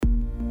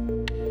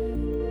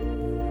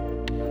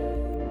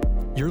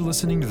You're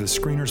listening to the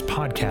Screeners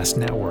Podcast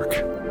Network.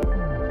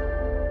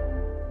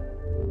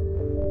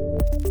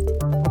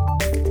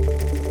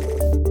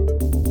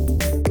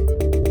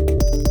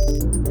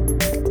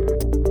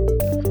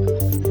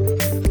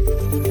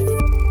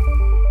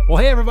 Well,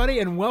 hey everybody,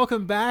 and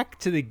welcome back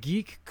to the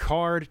Geek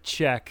Card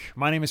Check.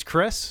 My name is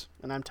Chris.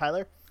 And I'm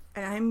Tyler.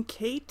 And I'm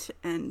Kate,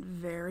 and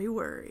very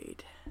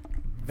worried.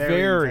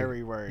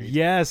 Very worried.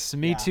 Yes,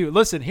 me too.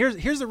 Listen,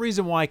 here's the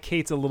reason why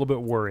Kate's a little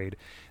bit worried.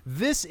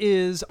 This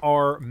is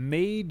our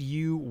Made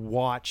You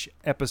Watch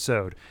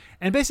episode.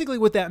 And basically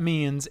what that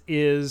means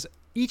is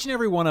each and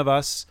every one of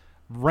us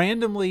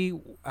randomly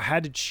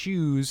had to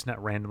choose,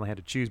 not randomly had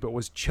to choose, but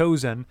was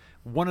chosen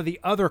one of the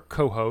other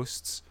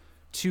co-hosts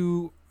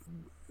to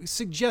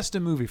suggest a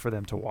movie for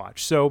them to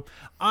watch. So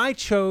I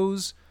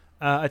chose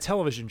a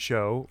television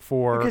show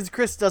for because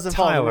Chris doesn't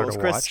Tyler follow the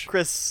rules. to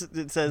Chris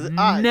watch. says,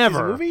 Never. choose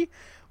a movie?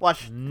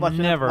 Watch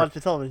a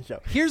television show.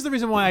 Here's the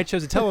reason why I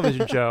chose a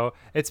television show.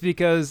 It's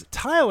because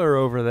Tyler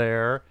over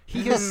there,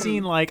 he has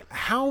seen like,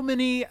 how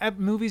many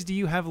movies do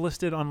you have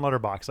listed on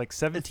Letterboxd? Like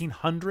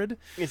 1,700?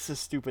 It's a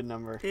stupid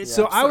number.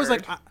 So I was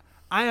like,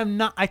 I am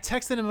not. I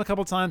texted him a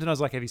couple times and I was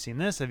like, have you seen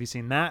this? Have you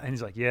seen that? And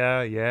he's like, yeah.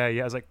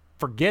 I was like,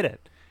 forget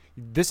it.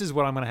 This is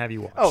what I'm going to have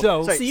you watch.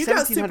 Oh, so you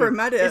got super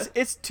meta.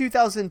 It's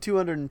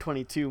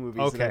 2,222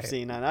 movies that I've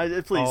seen.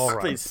 And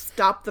please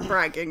Stop the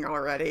bragging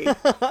already.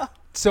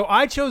 So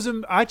I chose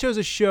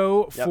a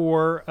show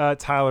for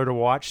Tyler to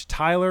watch.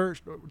 Tyler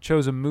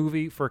chose a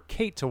movie for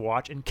Kate to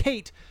watch, and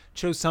Kate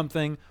chose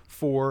something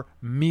for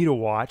me to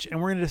watch.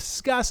 And we're going to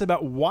discuss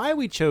about why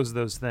we chose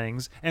those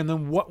things, and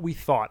then what we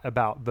thought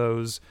about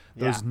those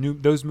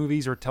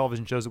movies or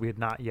television shows that we had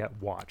not yet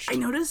watched. I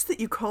noticed that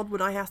you called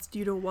what I asked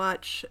you to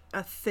watch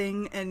a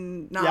thing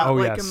and not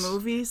a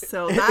movie.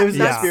 So it was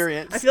an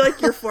experience. I feel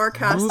like you're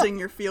forecasting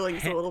your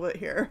feelings a little bit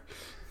here.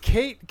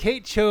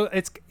 Kate chose.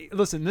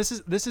 Listen.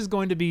 This is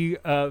going to be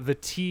the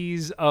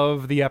tease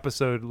of the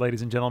episode,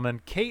 ladies and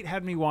gentlemen. Kate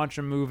had me watch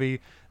a movie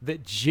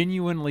that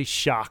genuinely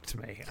shocked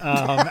me,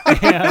 and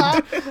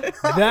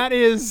that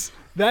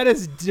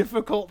is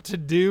difficult to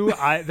do.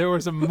 There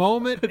was a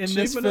moment in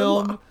this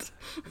film,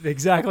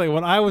 exactly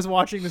when I was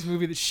watching this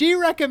movie that she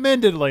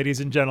recommended,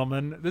 ladies and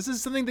gentlemen. This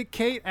is something that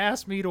Kate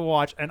asked me to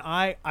watch, and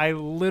I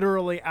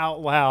literally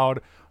out loud.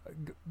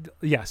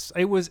 Yes,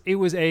 it was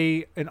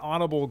an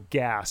audible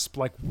gasp.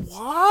 Like,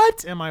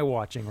 what am I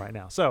watching right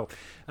now? So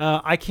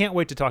I can't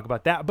wait to talk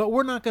about that. But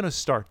we're not going to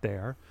start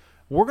there.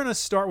 We're going to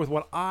start with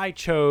what I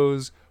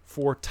chose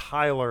for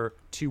Tyler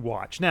to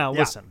watch. Now,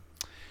 listen.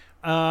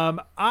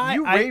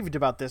 You raved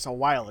about this a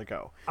while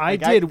ago. I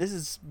did. This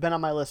has been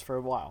on my list for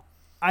a while.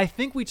 I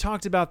think we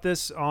talked about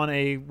this on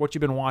a What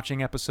You've Been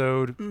Watching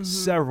episode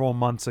several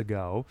months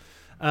ago.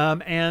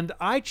 And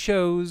I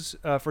chose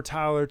for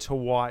Tyler to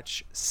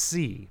watch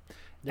See.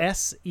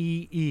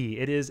 S-E-E.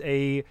 It is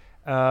a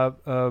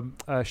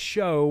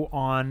show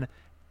on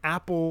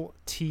Apple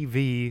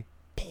TV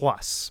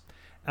Plus.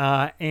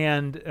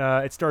 And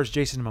it stars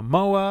Jason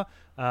Momoa.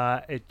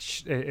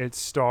 It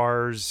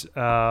stars who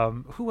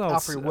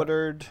else? Alfre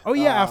Woodard.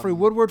 Alfre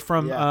Woodward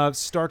from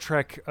Star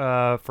Trek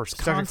First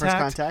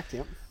Contact.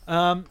 Yep.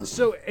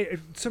 So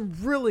some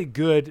really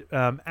good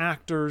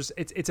actors.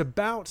 It's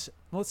about.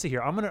 Let's see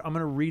here. I'm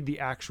gonna read the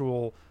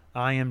actual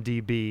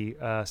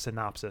IMDb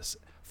synopsis.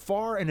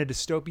 Far in a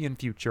dystopian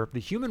future, the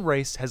human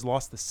race has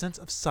lost the sense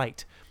of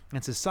sight,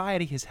 and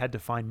society has had to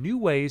find new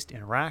ways to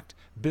interact,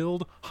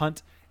 build,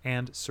 hunt,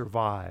 and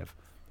survive.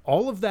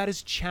 All of that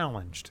is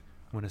challenged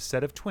when a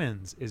set of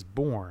twins is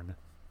born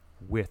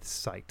with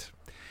sight.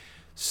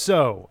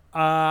 So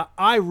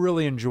I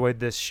really enjoyed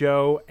this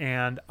show,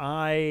 and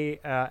I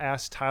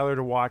asked Tyler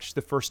to watch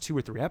the first 2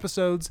 or 3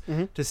 episodes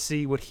to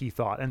see what he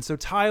thought. And so,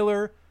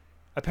 Tyler,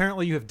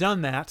 apparently you have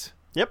done that.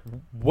 Yep.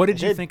 What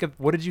did you think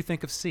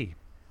of See?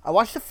 I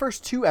watched the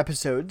first 2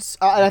 episodes,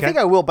 and I think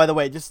I will. By the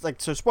way, just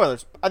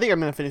spoilers. I think I'm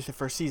going to finish the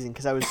first season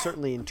because I was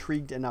certainly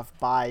intrigued enough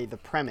by the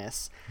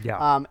premise.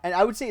 Yeah. And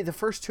I would say the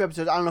first 2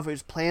 episodes. I don't know if it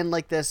was planned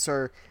like this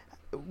or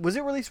was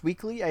it released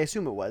weekly? I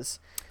assume it was.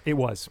 It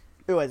was.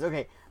 It was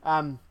okay.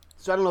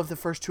 So I don't know if the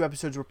first 2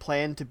 episodes were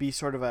planned to be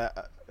sort of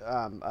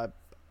a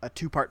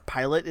 2-part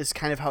pilot. Is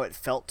kind of how it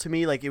felt to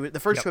me. Like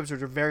the first 2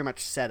 episodes were very much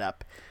set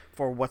up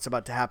for what's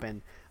about to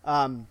happen.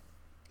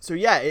 So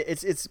yeah,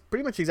 it's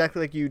pretty much exactly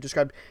like you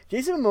described.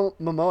 Jason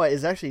Momoa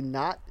is actually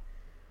not.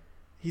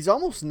 He's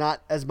almost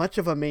not as much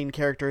of a main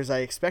character as I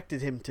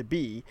expected him to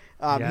be.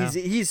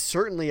 He's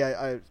certainly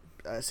a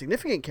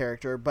significant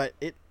character, but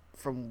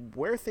from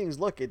where things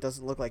look, it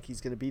doesn't look like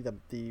he's going to be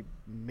the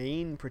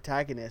main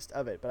protagonist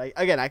of it. But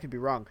I could be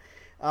wrong.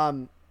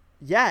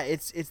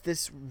 It's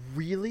this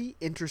really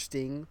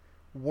interesting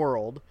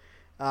world.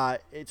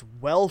 It's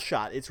well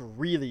shot. It's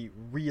really,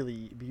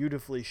 really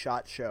beautifully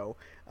shot show.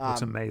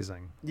 Looks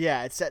amazing.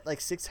 Yeah, it's set like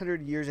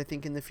 600 years, I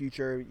think, in the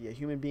future. Yeah,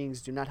 human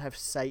beings do not have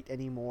sight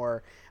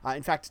anymore.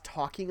 In fact,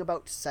 talking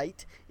about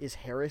sight is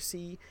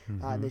heresy.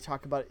 And they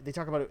talk about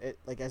it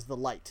like as the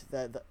light,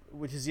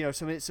 which is you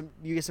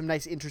get some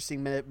nice,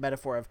 interesting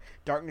metaphor of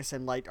darkness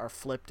and light are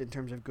flipped in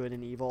terms of good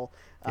and evil,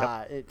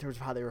 in terms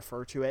of how they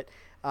refer to it.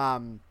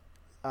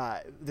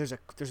 There's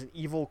an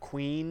evil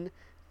queen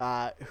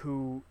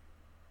who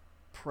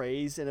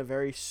prays in a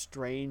very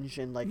strange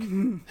and like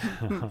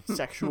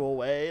sexual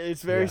way.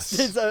 It's very.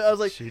 Yes, I was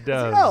like, she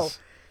does.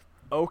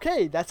 Oh,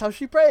 okay, that's how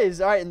she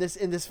prays. All right, in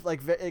this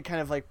like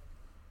kind of like,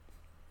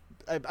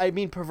 I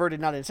mean perverted,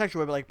 not in a sexual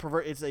way, but like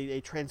it's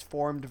a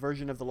transformed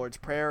version of the Lord's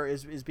Prayer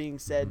is being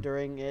said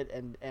during it,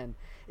 and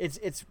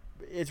it's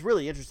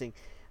really interesting.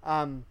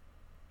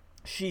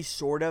 She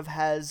sort of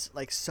has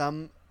like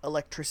some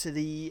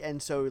electricity,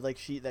 and so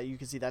like you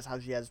can see that's how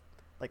she has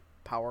like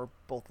power,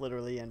 both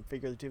literally and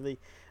figuratively.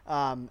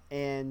 But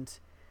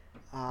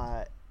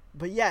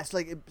yes,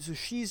 so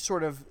she's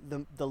sort of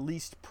the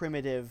least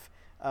primitive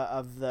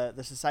of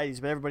the societies,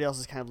 but everybody else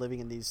is kind of living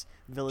in these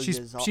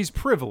villages. She's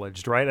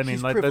privileged, right? I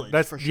mean, like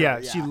that's for sure,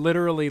 yeah. She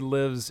literally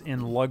lives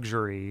in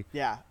luxury.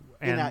 Yeah,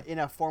 in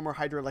a former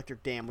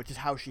hydroelectric dam, which is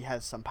how she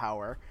has some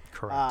power.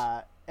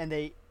 Correct.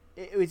 And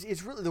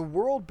it's really, the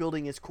world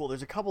building is cool.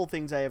 There's a couple of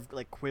things I have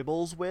like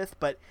quibbles with,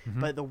 but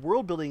the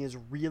world building is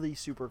really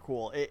super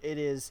cool. It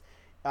is.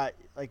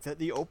 Like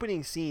the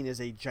opening scene is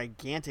a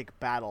gigantic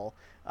battle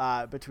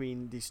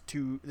between these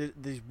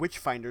witch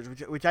finders,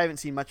 which I haven't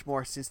seen much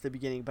more since the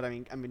beginning, but I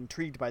mean I'm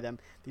intrigued by them.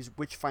 These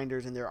witch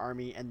finders and their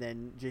army, and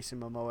then Jason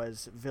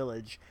Momoa's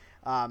village,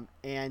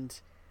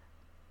 and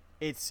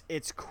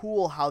it's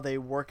cool how they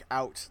work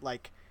out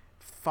like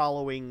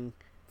following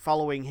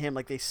him,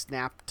 like they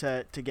snap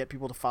to get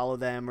people to follow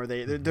them, or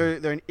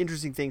they're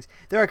interesting things.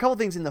 There are a couple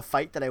things in the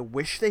fight that I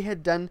wish they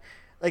had done.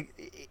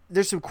 Like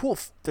there's some cool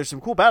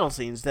battle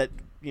scenes that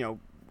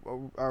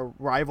are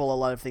rival a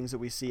lot of things that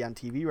we see on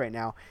TV right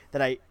now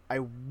that I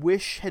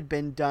wish had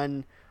been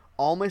done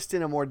almost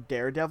in a more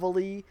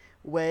Daredevil-y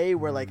way,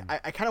 where like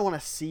I kind of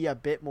want to see a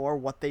bit more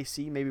what they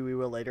see. Maybe we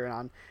will later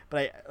on,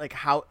 but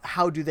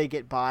how do they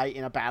get by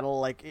in a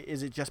battle? Like,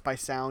 is it just by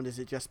sound? Is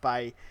it just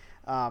by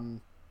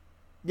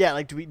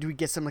like do we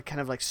get some kind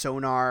of like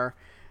sonar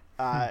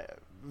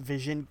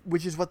vision,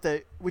 which is what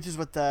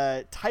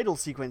the title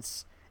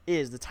sequence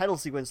is. The title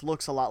sequence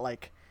looks a lot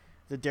like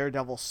the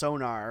Daredevil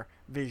sonar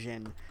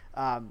vision.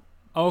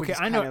 Okay,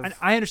 I know.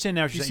 I understand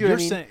now what you're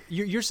saying.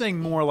 You're saying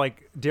more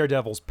like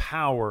Daredevil's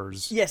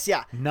powers. Yes,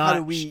 yeah. Not. How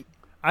do we?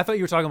 I thought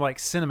you were talking about like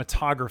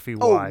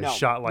cinematography-wise,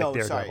 shot like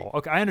Daredevil. Sorry.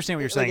 Okay, I understand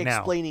what you're saying now.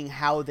 Explaining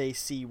how they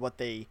see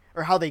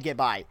how they get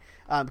by.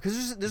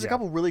 Because there's a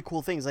couple really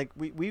cool things. Like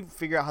we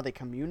figure out how they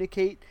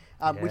communicate,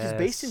 which is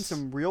based in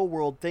some real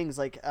world things.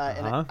 Like,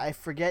 and I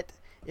forget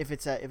if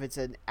it's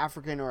an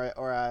African or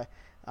a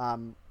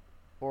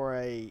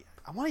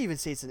I want to even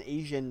say it's an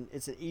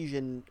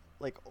Asian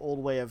like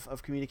old way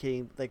of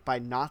communicating, like by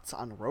knots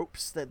on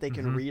ropes that they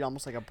can read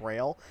almost like a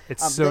braille.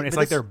 It's it's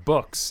like their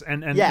books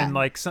and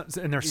like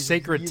and their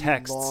sacred really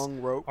texts.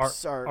 Long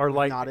ropes are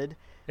like knotted.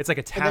 It's like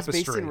a tapestry.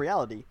 And that's based in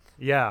reality.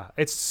 Yeah,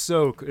 it's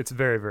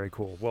very, very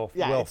cool. Well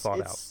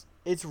thought out.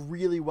 It's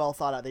really well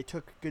thought out. They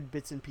took good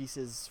bits and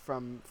pieces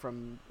from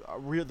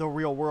the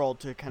real world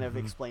to kind of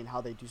explain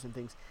how they do some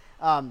things.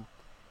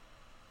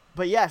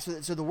 But yeah,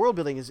 so the world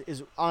building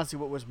is honestly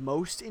what was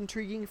most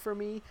intriguing for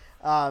me.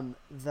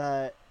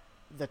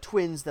 The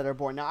twins that are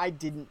born. Now, I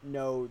didn't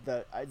know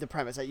the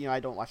premise. I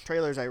don't watch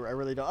trailers. I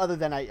really don't. Other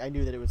than I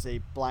knew that it was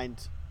a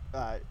blind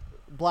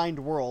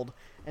world,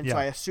 and so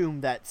I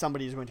assumed that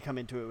somebody is going to come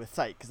into it with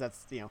sight, because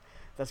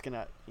that's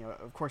gonna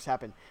of course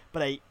happen.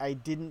 But I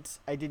didn't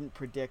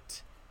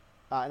predict,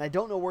 and I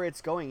don't know where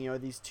it's going.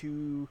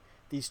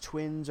 These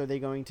twins, are they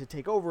going to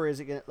take over?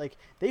 Is it gonna, like,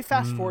 they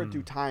fast forward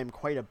through time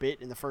quite a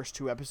bit in the first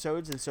 2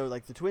 episodes, and so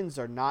like the twins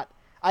are not.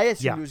 I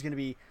assumed it was going to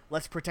be,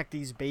 let's protect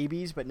these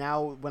babies, but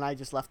now when I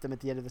just left them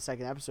at the end of the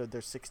 2nd episode,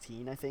 they're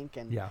 16, I think,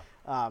 and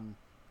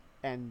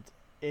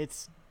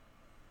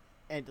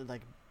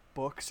like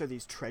books are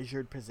these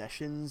treasured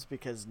possessions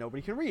because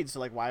nobody can read, so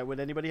like why would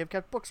anybody have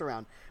kept books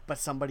around? But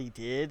somebody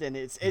did, and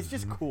it's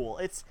just cool.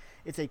 It's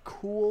a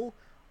cool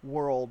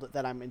world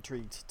that I'm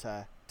intrigued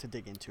to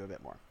dig into a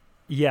bit more.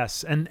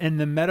 Yes, and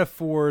the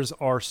metaphors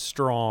are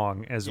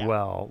strong as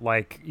well.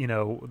 Like,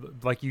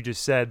 like you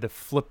just said, the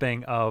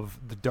flipping of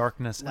the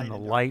darkness and the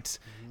light,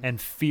 and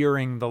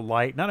fearing the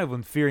light. Not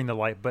even fearing the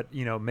light, but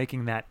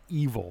making that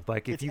evil.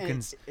 Like, if you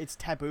can, it's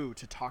taboo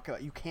to talk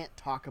about. You can't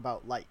talk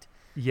about light.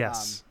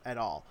 Yes, at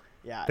all.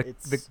 Yeah,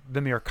 it's the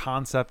mere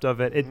concept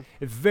of it. It's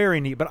very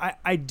neat. But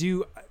I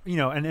do,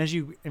 and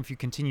if you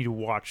continue to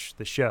watch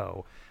the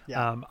show,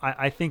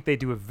 I think they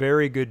do a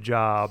very good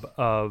job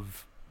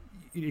of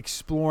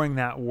exploring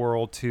that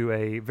world to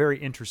a very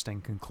interesting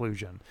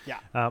conclusion.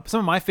 Some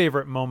of my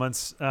favorite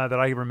moments that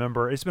I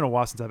remember, it's been a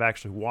while since I've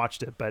actually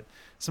watched it, but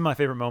some of my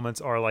favorite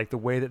moments are like the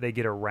way that they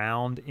get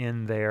around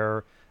in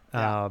their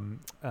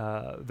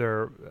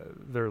their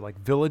like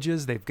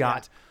villages. They've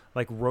got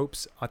like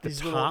ropes at the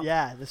top,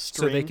 the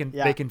string,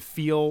 so they can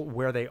feel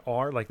where they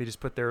are. Like they just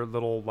put their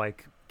little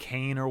like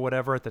cane or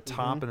whatever at the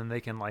top, and then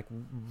they can like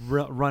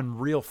run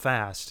real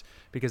fast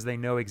because they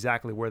know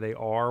exactly where they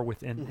are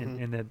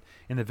within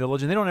in the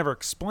village, and they don't ever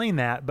explain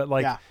that, but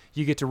like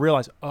you get to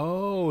realize,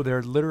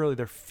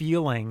 they're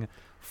feeling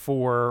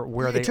for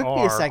where they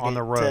are on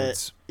the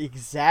roads.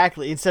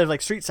 Exactly. Instead of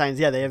like street signs,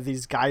 they have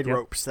these guide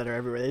ropes that are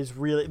everywhere. They just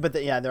really, but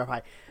they're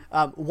high.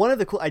 One of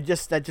the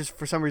that just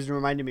for some reason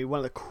reminded me, one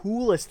of the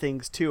coolest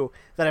things too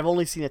that I've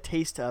only seen a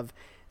taste of.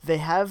 They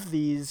have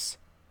these.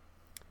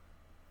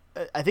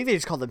 I think they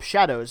just call them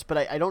shadows, but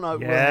I don't know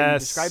really how you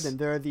describe them.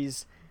 There are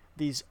these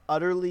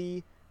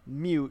utterly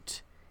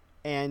mute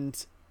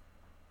and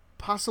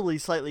possibly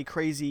slightly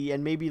crazy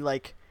and maybe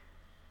like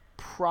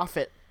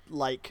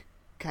prophet-like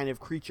kind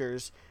of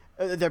creatures.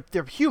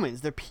 They're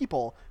humans. They're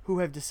people who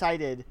have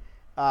decided,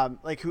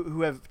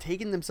 who have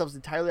taken themselves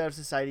entirely out of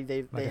society.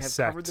 They have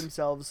covered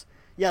themselves.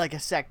 Yeah, like a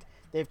sect.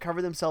 They've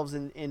covered themselves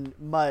in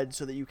mud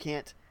so that you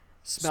can't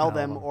smell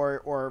them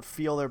or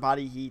feel their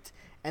body heat,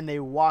 and they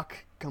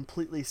walk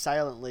completely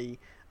silently.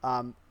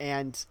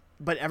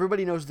 But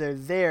everybody knows they're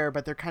there,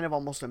 but they're kind of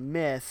almost a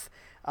myth.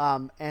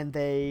 And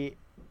they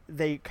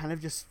kind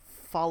of just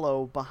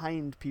follow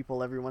behind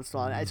people every once in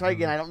a while. So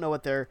again, I don't know where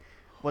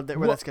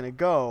that's going to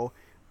go,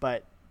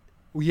 but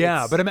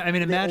but I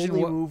mean, imagine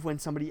they only move when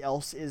somebody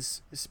else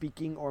is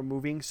speaking or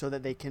moving, so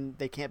that they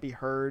can't be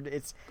heard.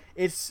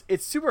 It's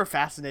super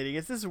fascinating.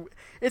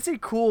 It's a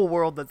cool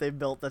world that they've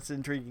built that's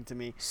intriguing to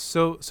me.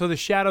 So the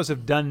shadows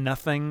have done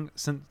nothing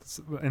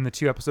since in the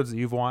 2 episodes that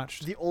you've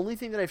watched. The only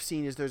thing that I've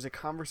seen is there's a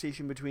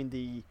conversation between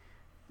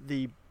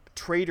the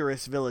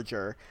traitorous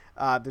villager.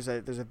 There's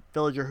a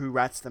villager who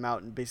rats them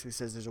out and basically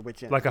says there's a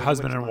witch in it. Like a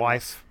husband and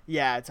wife.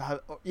 Yeah,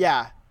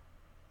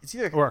 it's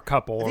either or a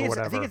couple or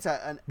whatever. I think it's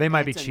they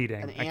might be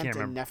cheating. An I can't aunt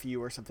remember. and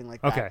nephew or something like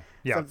that. Okay,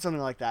 yeah,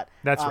 something like that.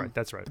 That's right.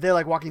 That's right. They're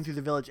like walking through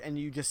the village, and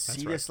you just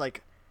see this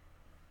like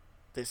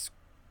this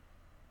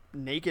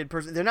naked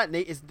person. They're not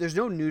naked. There's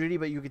no nudity,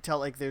 but you could tell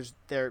like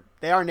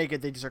they are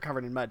naked. They just are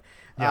covered in mud.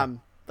 Yeah.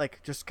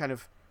 Like just kind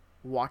of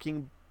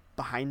walking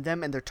behind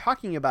them, and they're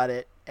talking about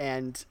it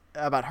and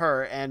about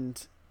her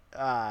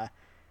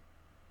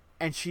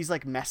and she's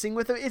like messing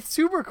with them. It's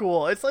super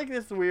cool. It's like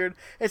this weird.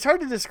 It's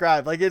hard to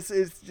describe. Like it's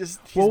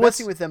just she's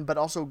messing with them, but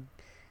also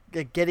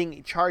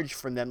getting charged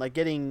from them, like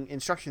getting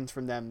instructions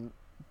from them.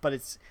 But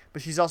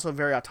she's also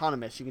very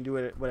autonomous. She can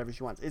do whatever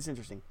she wants. It's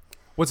interesting.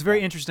 What's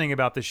very interesting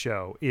about the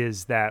show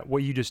is that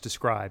what you just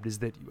described is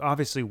that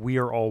obviously we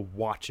are all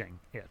watching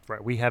it,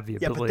 right? We have the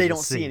ability to see. Yeah, but they don't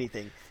see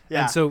anything.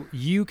 Yeah. And so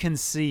you can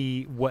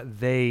see what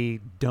they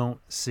don't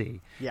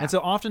see. Yeah. And so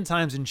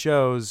oftentimes in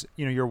shows,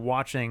 you're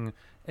watching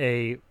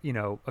a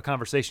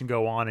conversation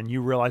go on and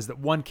you realize that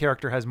one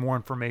character has more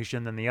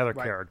information than the other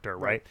character,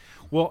 right?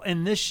 Well,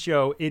 in this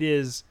show, it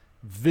is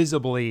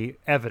visibly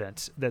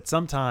evident that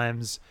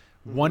sometimes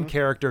one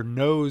character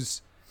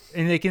knows,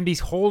 and they can be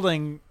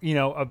holding,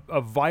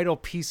 a vital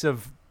piece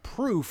of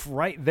proof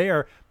right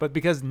there, but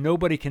because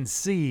nobody can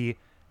see,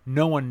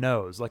 no one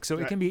knows. Like, so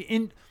it can be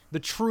in the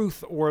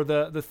truth or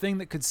the thing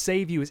that could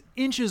save you is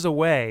inches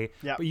away,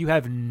 but you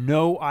have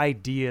no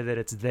idea that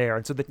it's there.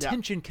 And so the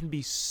tension can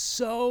be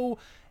so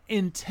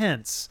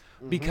intense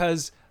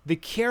because the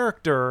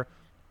character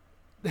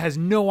has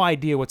no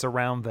idea what's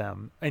around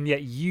them, and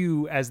yet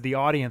you as the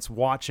audience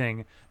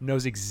watching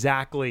knows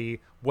exactly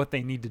what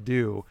they need to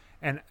do.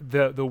 And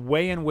the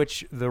way in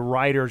which the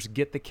writers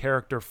get the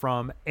character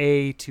from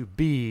A to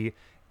B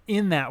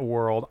in that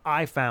world,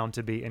 I found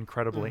to be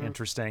incredibly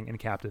interesting and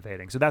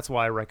captivating. So that's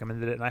why I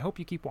recommended it, and I hope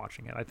you keep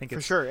watching it. I think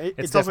for sure.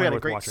 It's also got a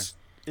great.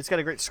 It's got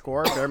a great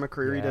score. Bear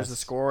McCreary does the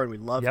score, and we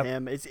love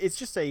him. It's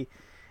just a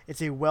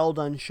well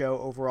done show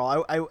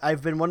overall.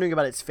 I've been wondering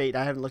about its fate.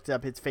 I haven't looked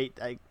up its fate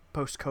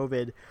post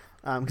COVID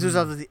because it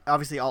was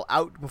obviously all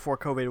out before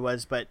COVID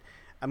was, but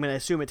I'm going to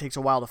assume it takes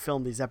a while to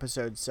film these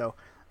episodes. So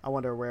I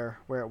wonder where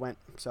it went.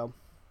 So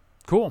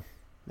cool.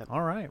 Yep.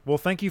 All right. Well,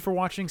 thank you for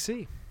watching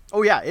C.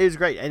 Oh yeah, it is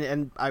great,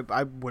 and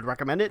I would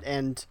recommend it,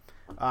 and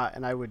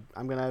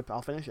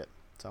I'll finish it.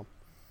 So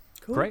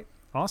cool. Great,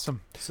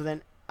 awesome. So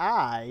then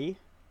I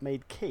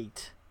made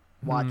Kate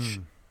watch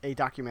a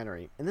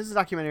documentary, and this is a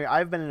documentary.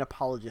 I've been an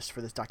apologist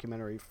for this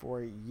documentary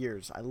for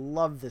years. I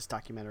love this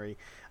documentary,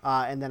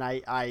 and then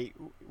I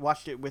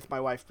watched it with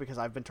my wife because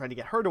I've been trying to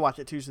get her to watch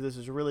it too. So this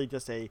is really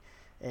just an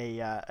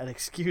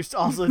excuse to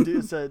also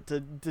to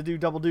do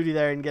double duty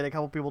there and get a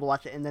couple people to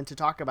watch it and then to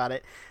talk about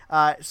it.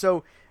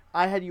 So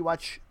I had you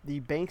watch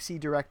the Banksy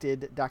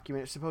directed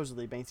documentary,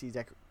 supposedly Banksy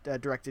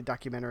directed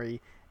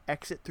documentary,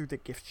 Exit Through the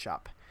Gift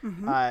Shop,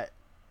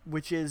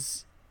 which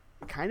is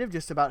kind of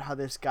just about how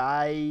this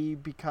guy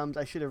becomes,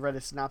 I should have read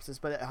a synopsis,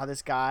 but how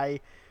this guy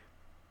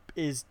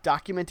is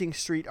documenting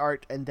street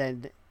art and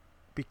then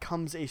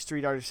becomes a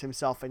street artist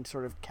himself and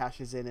sort of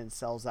cashes in and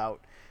sells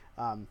out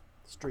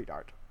street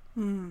art.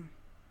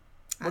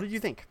 What did you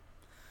think?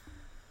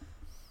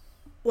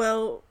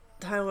 Well,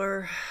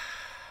 Tyler,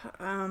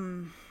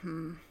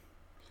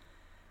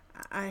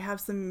 I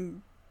have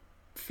some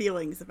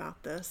feelings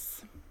about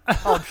this.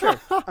 Oh, I'm sure.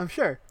 I'm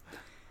sure.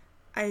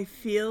 I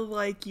feel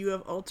like you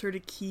have altered a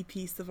key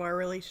piece of our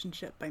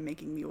relationship by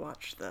making me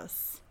watch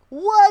this.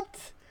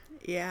 What?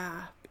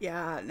 Yeah,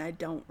 and I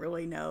don't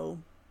really know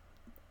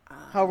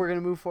how we're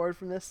gonna move forward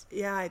from this.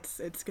 Yeah,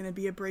 it's gonna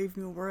be a brave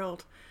new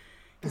world.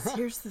 Because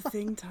here's the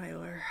thing,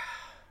 Tyler.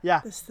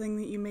 Yeah. This thing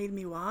that you made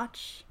me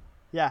watch.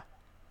 Yeah.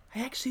 I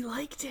actually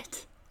liked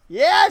it.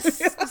 Yes!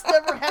 This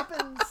never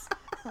happens.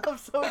 I'm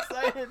so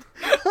excited.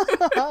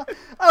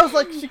 I was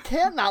like, she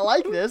can't not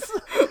like this.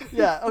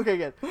 Yeah, okay,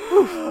 good.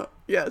 Whew.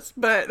 Yes,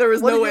 but there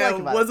was no way I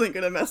wasn't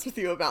going to mess with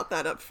you about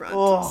that up front.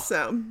 Oh.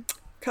 So,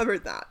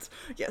 covered that.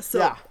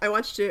 Yeah, I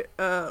watched it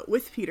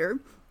with Peter.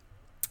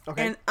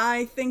 Okay. And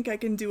I think I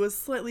can do a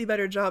slightly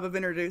better job of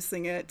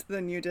introducing it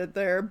than you did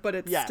there, but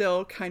it's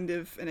still kind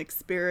of an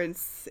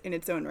experience in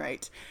its own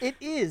right. It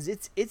is.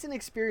 It's an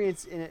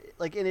experience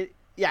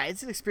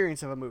it's an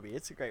experience of a movie.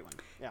 It's a great one.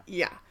 Yeah.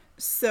 Yeah.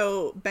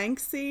 So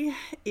Banksy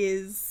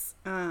is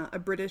a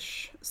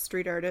British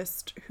street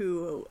artist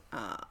who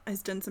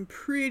has done some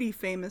pretty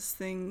famous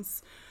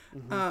things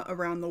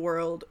around the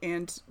world.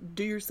 And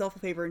do yourself a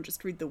favor and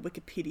just read the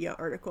Wikipedia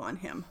article on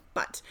him.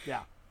 But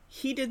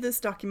he did this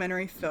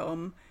documentary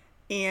film,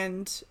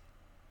 and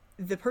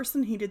the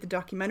person he did the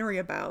documentary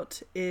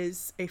about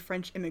is a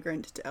French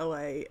immigrant to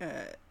LA.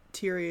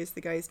 Thierry is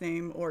the guy's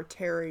name, or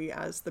Terry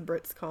as the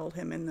Brits called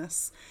him in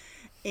this.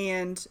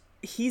 And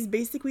he's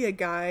basically a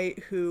guy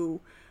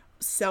who,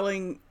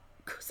 selling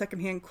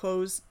secondhand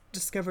clothes,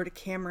 discovered a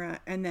camera,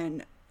 and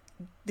then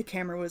the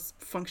camera was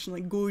functionally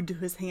glued to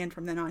his hand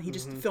from then on. He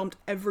just filmed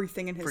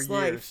everything in his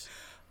life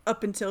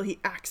up until he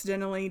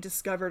accidentally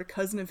discovered a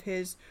cousin of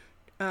his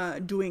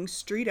doing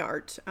street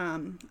art.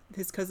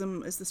 His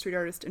cousin is the street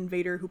artist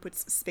Invader, who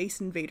puts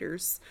Space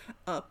Invaders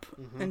up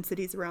in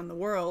cities around the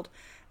world.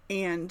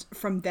 And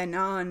from then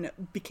on,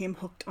 became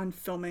hooked on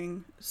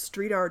filming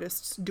street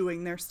artists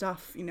doing their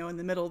stuff, in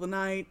the middle of the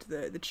night,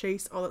 the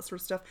chase, all that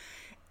sort of stuff.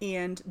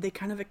 And they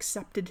kind of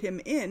accepted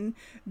him in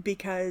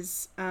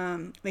because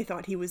they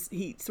thought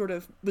he sort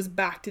of was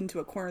backed into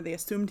a corner. They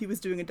assumed he was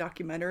doing a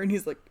documentary, and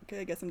he's like, okay,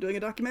 I guess I'm doing a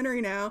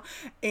documentary now.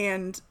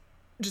 And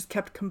just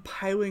kept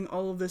compiling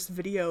all of this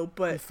video,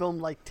 but... He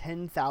filmed like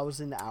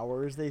 10,000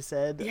 hours, they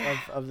said,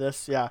 of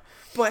this,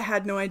 But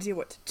had no idea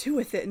what to do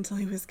with it until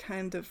he was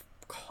kind of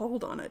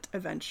called on it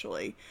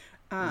eventually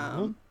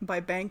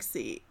by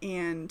Banksy.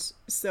 And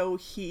so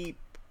he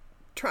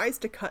tries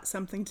to cut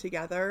something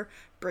together,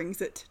 brings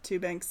it to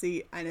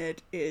Banksy, and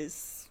it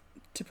is,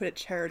 to put it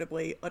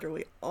charitably,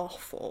 utterly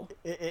awful.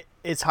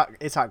 It's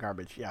hot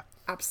garbage.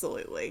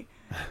 Absolutely.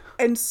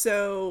 And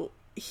so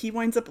he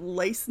winds up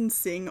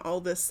licensing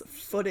all this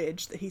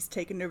footage that he's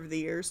taken over the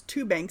years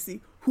to Banksy,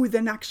 who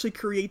then actually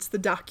creates the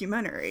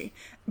documentary,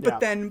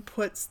 but then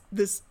puts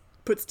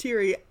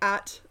Thierry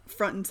at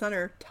front and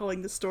center,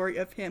 telling the story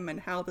of him and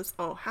how this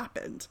all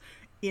happened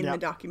in the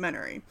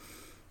documentary.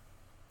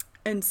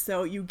 And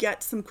so you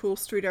get some cool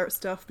street art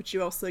stuff, but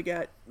you also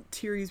get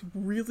Thierry's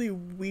really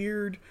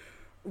weird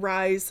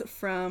rise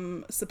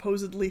from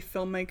supposedly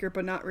filmmaker,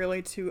 but not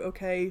really, to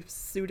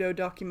pseudo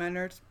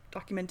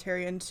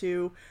documentarian,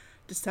 to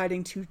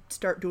deciding to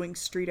start doing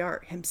street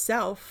art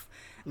himself.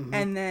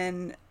 And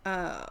then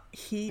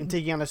and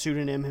taking on a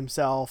pseudonym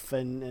himself,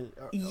 and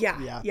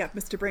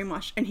Mr.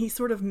 Brainwash, and he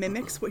sort of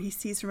mimics what he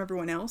sees from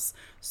everyone else.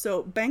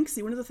 So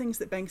Banksy, one of the things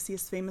that Banksy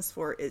is famous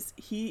for is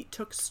he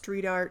took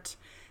street art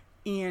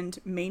and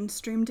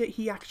mainstreamed it.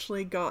 He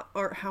actually got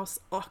art house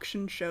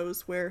auction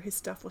shows where his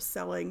stuff was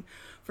selling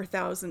for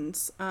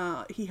thousands.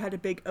 He had a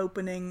big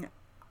opening,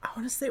 I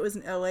want to say it was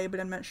in LA, but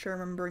I'm not sure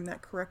I'm remembering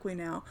that correctly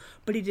now.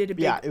 But he did a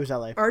big it was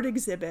LA. art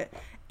exhibit,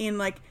 and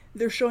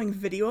they're showing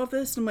video of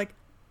this, and I'm like,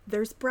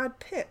 there's Brad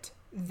Pitt,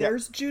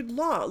 there's Jude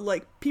Law,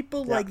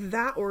 people like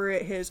that were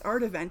at his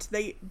art event.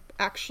 They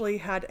actually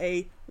had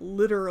a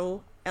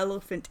literal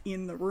elephant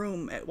in the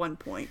room at one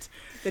point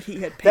that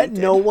he had painted.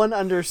 That no one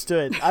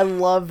understood. I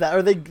love that.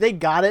 Or they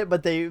got it,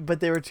 but they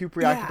were too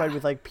preoccupied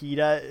with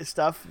PETA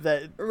stuff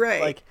that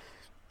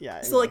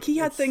So he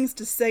had things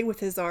to say with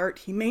his art.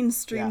 He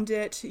mainstreamed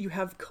it. You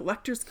have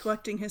collectors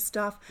collecting his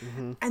stuff.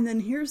 And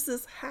then here's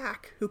this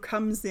hack who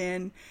comes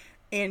in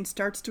and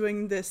starts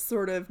doing this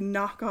sort of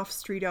knockoff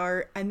street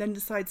art, and then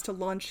decides to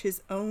launch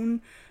his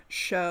own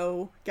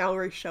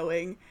gallery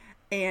showing,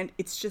 and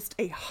it's just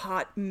a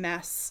hot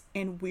mess.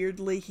 And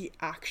weirdly, he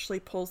actually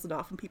pulls it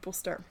off, and people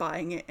start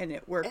buying it, and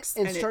it works.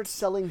 And starts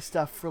selling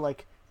stuff for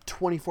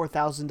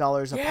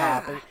 $24,000 a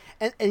pop,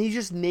 and he's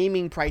just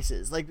naming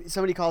prices.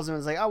 Somebody calls him and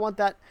is like, I want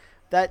that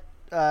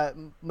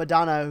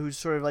Madonna who's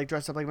sort of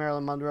dressed up like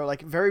Marilyn Monroe,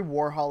 very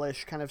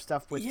Warhol-ish kind of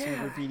stuff with some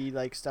graffiti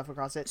stuff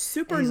across it.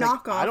 Super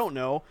knockoff. I don't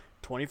know,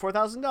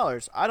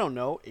 $24,000. I don't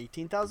know,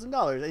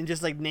 $18,000, and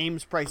just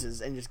names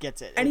prices and just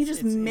gets it. And he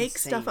just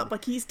makes stuff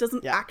up. He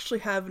doesn't actually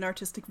have an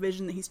artistic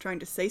vision that he's trying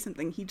to say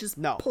something. He just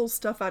pulls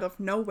stuff out of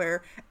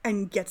nowhere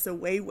and gets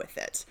away with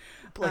it.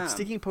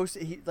 Sticking post,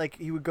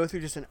 he would go through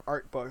just an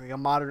art book, a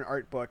modern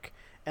art book,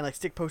 and like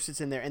stick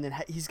Post-its in there, and then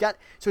he's got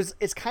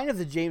it's kind of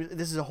the James.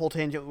 This is a whole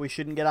tangent we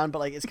shouldn't get on, but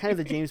like it's kind of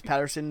the James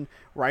Patterson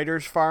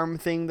writers farm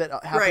thing that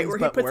happens, right, where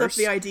he but puts worse. up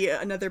the idea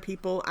and other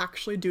people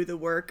actually do the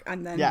work,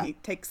 and then Yeah. he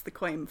takes the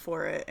claim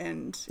for it,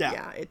 and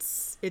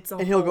it's a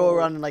and he'll go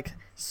around and like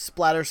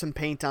splatter some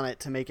paint on it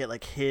to make it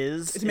like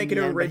his, to make in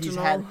it the end, but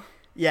original.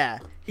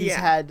 He's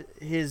had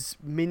his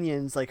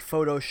minions like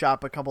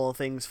Photoshop a couple of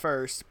things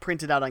first,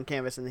 print it out on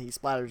canvas, and then he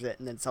splatters it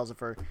and then sells it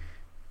for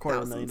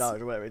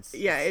 $250,000 or whatever. It's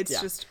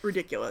just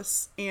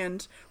ridiculous.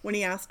 And when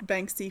he asked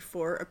Banksy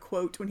for a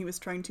quote when he was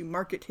trying to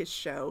market his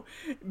show,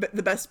 but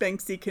the best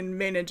Banksy can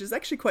manage is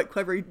actually quite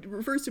clever. He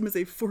refers to him as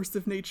a force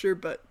of nature,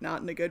 but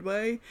not in a good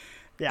way.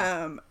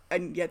 Yeah.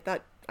 And yet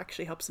that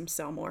actually helps him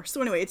sell more.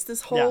 So anyway, it's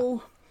this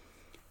whole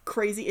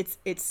crazy.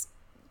 It's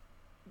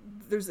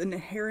there's an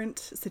inherent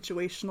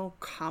situational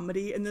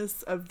comedy in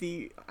this of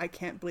the I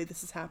can't believe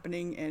this is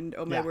happening, and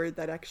oh my word,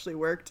 that actually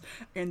worked,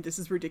 and this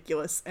is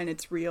ridiculous, and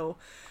it's real.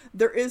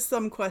 There is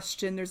some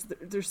question,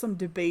 there's some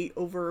debate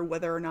over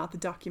whether or not the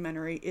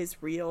documentary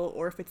is real,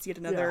 or if it's yet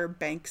another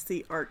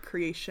Banksy art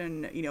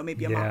creation,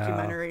 maybe a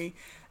mockumentary.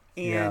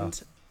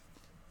 And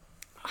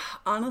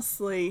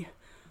honestly,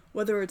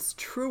 whether it's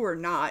true or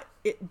not,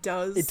 it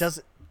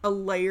does a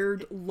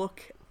layered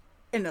look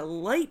in a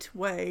light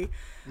way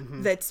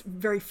that's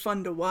very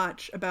fun to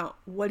watch about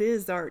what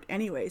is art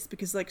anyways,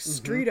 because like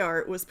street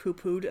art was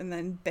poo-pooed, and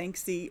then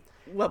Banksy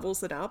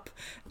levels it up,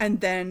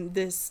 and then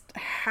this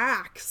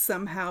hack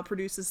somehow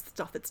produces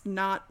stuff that's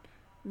not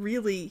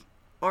really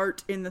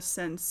art in the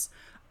sense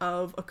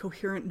of a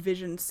coherent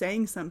vision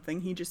saying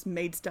something. He just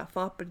made stuff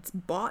up, but it's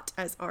bought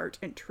as art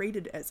and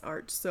traded as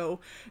art. So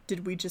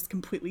did we just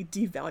completely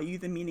devalue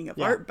the meaning of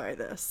art by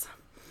this?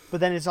 But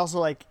then it's also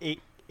like it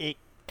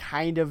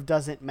kind of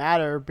doesn't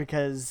matter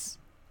because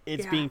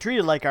it's being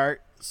treated like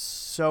art,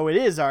 so it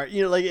is art.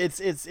 Like it's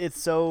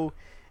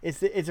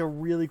a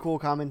really cool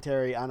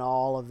commentary on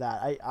all of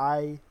that.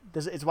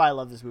 It's why I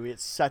love this movie.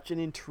 It's such an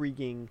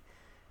intriguing.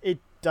 It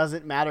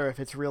doesn't matter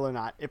if it's real or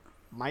not. It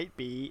might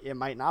be. It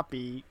might not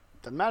be.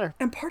 Doesn't matter.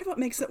 And part of what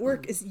makes it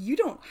work is you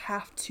don't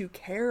have to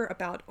care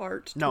about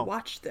art to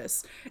watch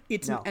this.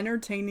 It's an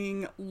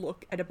entertaining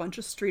look at a bunch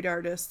of street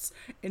artists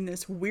and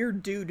this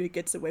weird dude who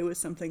gets away with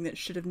something that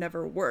should have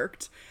never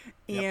worked.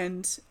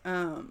 And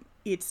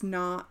it's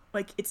not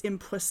like it's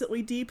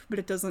implicitly deep, but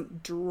it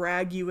doesn't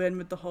drag you in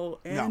with the whole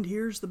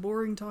here's the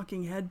boring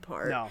talking head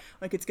part.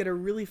 Like it's got a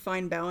really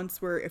fine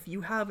balance where if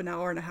you have an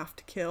hour and a half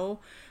to kill,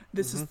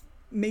 this is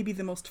maybe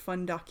the most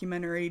fun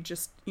documentary,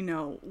 just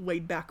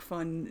laid back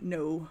fun,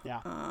 no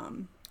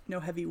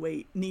heavy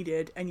weight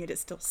needed, and yet it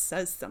still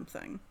says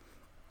something.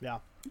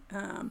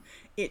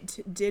 It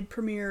did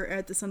premiere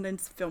at the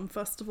Sundance Film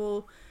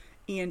Festival,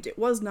 and it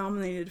was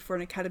nominated for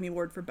an Academy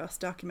Award for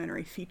Best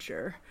Documentary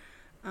Feature.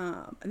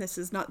 And this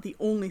is not the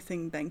only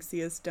thing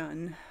Banksy has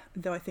done,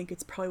 though I think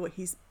it's probably what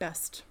he's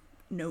best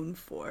known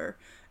for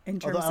in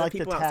terms of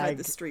people outside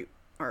the street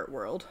art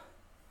world.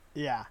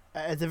 Yeah,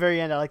 at the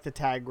very end, I like the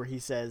tag where he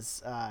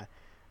says,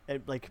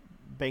 like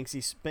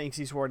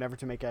Banksy swore never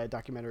to make a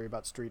documentary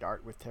about street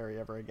art with Terry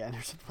ever again,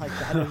 or something like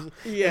that.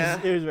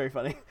 It was very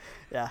funny.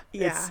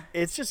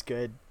 It's just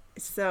good.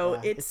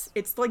 So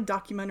it's like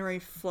documentary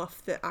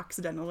fluff that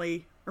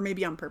accidentally, or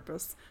maybe on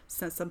purpose,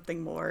 says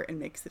something more and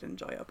makes it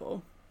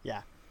enjoyable.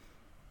 Yeah.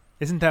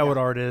 Isn't that what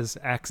art is?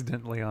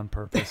 Accidentally on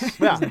purpose.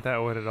 Isn't that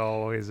what it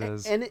always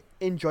is? And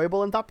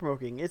enjoyable and thought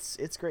provoking. It's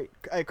great.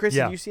 Chris,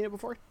 have you seen it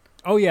before?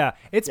 Oh yeah,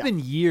 it's been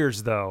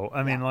years though.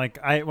 I mean, like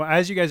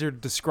as you guys are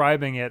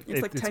describing it,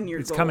 it's like 10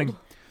 years it's coming. old.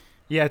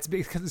 Yeah,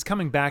 it's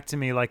coming back to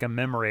me like a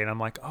memory, and I'm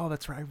like, oh,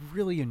 that's right. I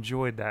really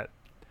enjoyed that.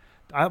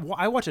 I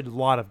watch a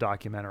lot of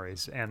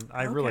documentaries, and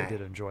I really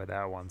did enjoy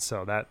that one.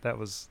 So that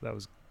was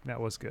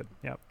good.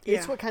 Yep.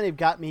 It's what kind of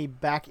got me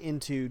back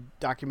into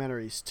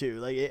documentaries too.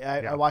 Like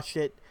I watched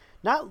it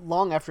not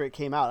long after it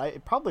came out. I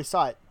probably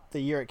saw it the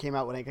year it came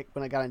out when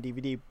I got on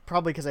DVD.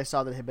 Probably because I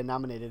saw that it had been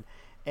nominated,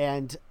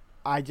 and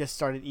I just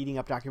started eating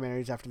up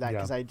documentaries after that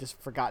because I had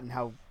just forgotten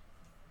how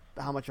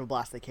much of a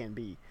blast they can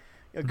be.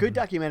 A good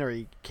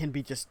documentary can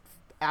be just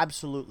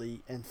absolutely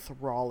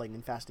enthralling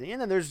and fascinating.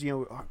 And then there's,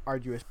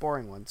 arduous,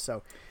 boring ones.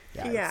 So,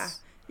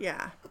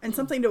 yeah. And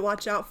something to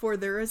watch out for,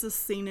 there is a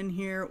scene in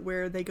here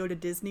where they go to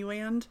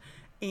Disneyland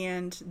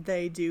and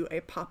they do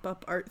a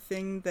pop-up art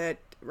thing that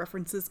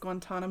references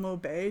Guantanamo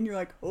Bay. And you're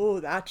like,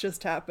 oh, that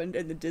just happened.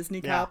 And the Disney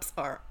cops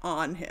are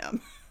on him.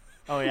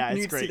 Oh yeah, it's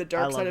You'd great. see the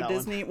dark side of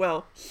Disney.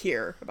 Well,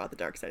 hear about the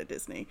dark side of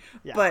Disney,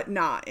 but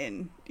not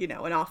in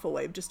an awful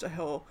way. Just a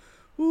whole,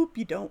 whoop!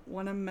 You don't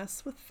want to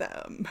mess with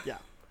them. Yeah,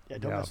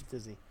 don't mess with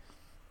Disney.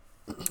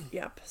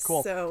 Yep.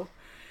 Cool.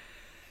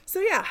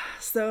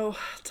 So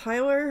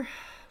Tyler,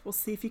 we'll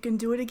see if you can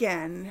do it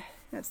again.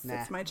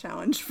 That's my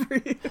challenge for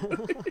you.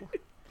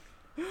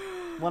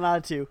 1 out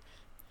of 2.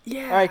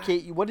 Yeah. All right,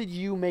 Kate. What did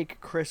you make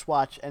Chris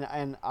watch?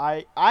 And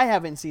I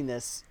haven't seen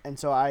this, and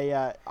so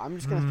I'm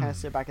just gonna kind of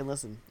sit back and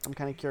listen. I'm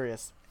kind of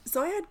curious.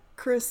 So I had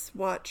Chris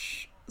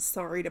watch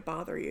Sorry to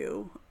Bother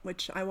You,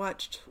 which I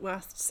watched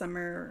last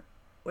summer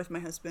with my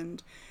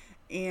husband,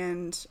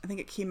 and I think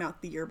it came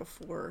out the year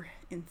before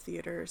in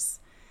theaters.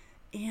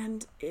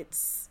 And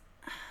it's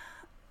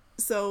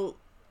so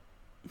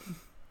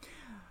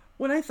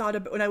when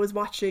I was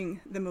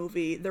watching the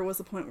movie, there was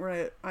a point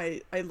where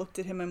I looked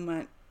at him and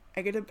went,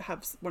 I gotta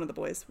have one of the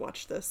boys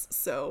watch this.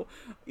 So,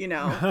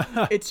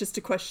 it's just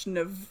a question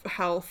of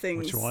how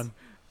things Which one?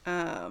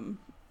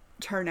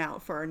 Turn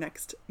out for our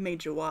next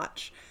major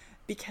watch,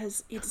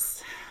 because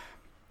it's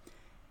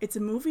a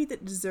movie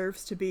that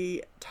deserves to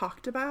be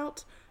talked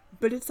about,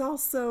 but it's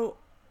also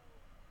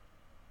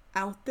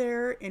out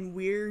there and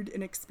weird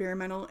and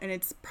experimental, and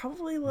it's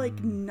probably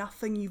like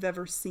nothing you've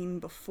ever seen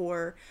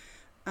before,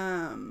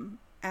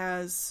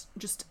 as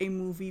just a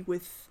movie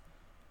with,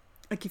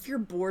 like, if you're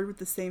bored with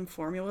the same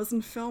formulas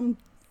in film,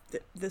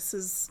 this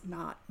is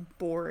not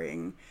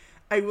boring.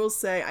 I will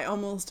say I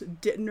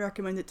almost didn't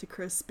recommend it to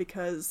Chris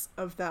because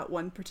of that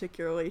one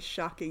particularly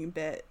shocking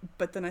bit,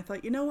 but then I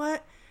thought, you know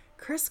what?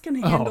 Chris can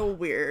handle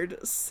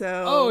weird,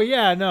 so... Oh,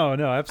 yeah, no,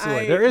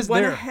 absolutely. I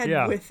went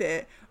ahead with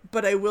it,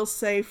 but I will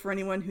say for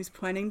anyone who's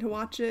planning to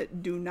watch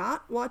it, do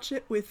not watch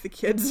it with the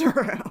kids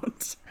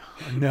around.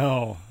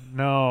 No,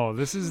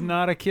 this is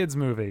not a kids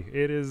movie.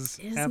 It is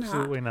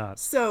absolutely not.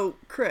 So,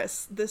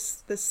 Chris,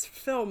 this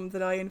film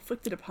that I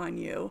inflicted upon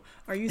you,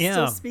 are you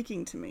still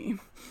speaking to me?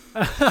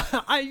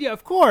 Yeah,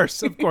 of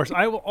course.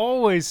 I will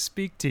always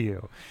speak to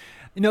you.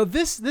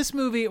 This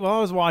movie, while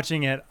I was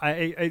watching it,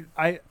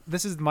 I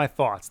this is my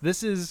thoughts.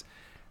 This is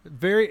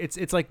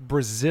it's like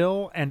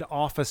Brazil and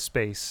Office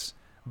Space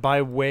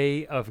by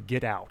way of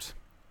Get Out.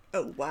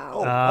 Oh, wow.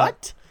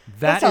 What?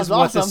 That is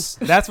what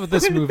awesome. That's what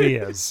this movie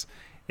is.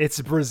 It's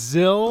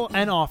Brazil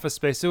and Office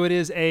Space. So it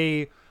is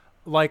I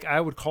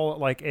would call it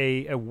like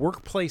a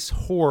workplace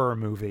horror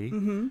movie.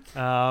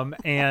 Mm-hmm.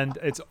 And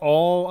it's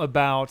all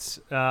about,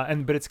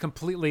 but it's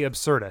completely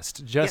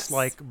absurdist, just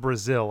like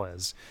Brazil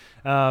is.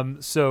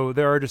 So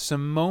there are just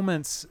some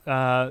moments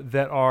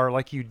that are,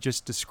 like you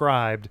just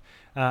described,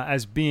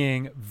 as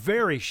being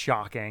very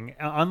shocking,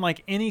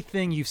 unlike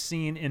anything you've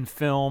seen in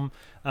film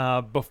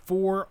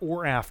before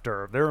or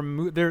after. There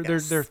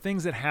are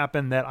things that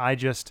happen that I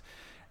just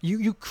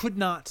you could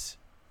not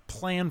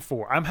plan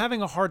for. I'm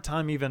having a hard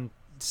time even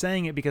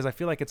saying it because I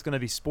feel like it's going to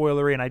be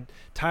spoilery, and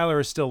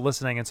Tyler is still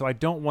listening, and so I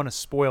don't want to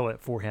spoil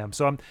it for him.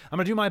 So I'm going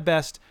to do my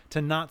best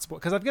to not spoil,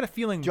 because I've got a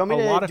feeling do you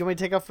want me to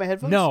take off my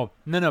headphones? No,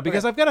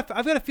 because I've got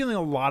a feeling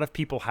a lot of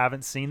people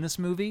haven't seen this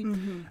movie,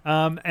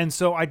 and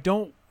so I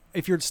don't.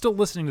 If you're still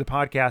listening to the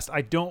podcast,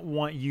 I don't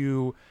want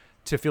you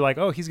to feel like,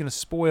 oh, he's going to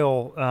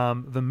spoil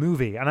the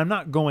movie, and I'm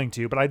not going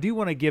to, but I do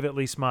want to give at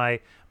least my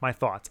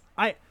thoughts.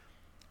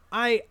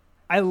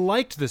 I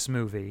liked this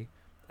movie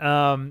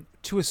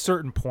to a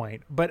certain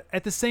point, but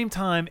at the same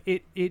time,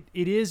 it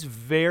is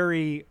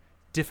very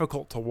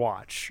difficult to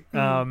watch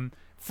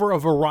for a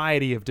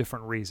variety of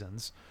different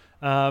reasons.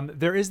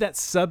 There is that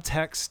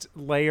subtext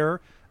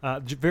layer,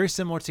 very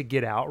similar to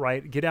Get Out,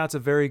 right? Get Out's a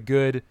very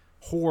good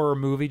horror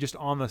movie just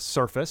on the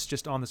surface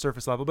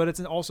level, but it's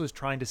also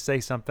trying to say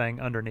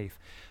something underneath.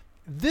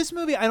 This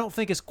movie, I don't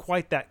think, is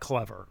quite that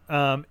clever.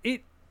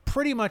 It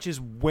pretty much is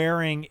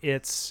wearing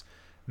its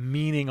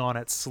meaning on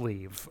its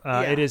sleeve.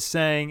 It is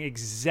saying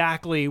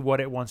exactly what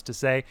it wants to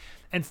say,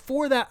 and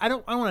for that, I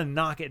don't want to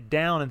knock it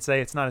down and say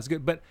it's not as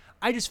good, but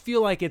I just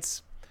feel like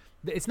it's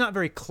not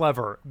very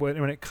clever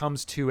when it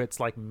comes to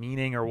its like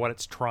meaning or what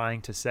it's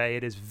trying to say.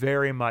 It is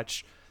very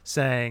much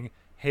saying,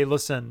 hey,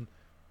 listen,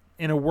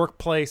 in a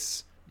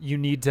workplace, you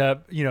need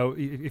to,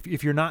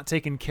 if you're not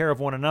taking care of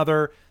one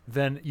another,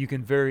 then you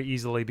can very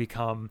easily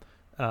become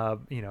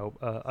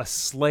a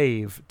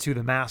slave to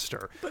the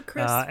master. But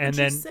Chris, would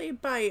you say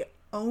by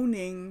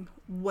owning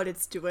what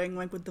it's doing,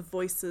 like with the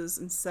voices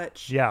and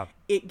such,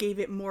 it gave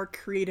it more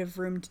creative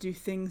room to do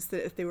things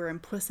that if they were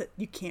implicit,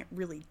 you can't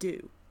really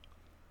do?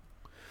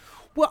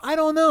 Well, I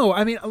don't know.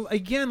 I mean,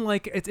 again,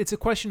 like it's a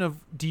question of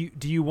do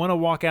you want to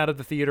walk out of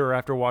the theater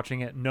after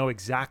watching it know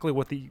exactly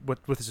what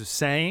this is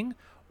saying,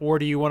 or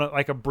do you want to,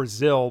 like a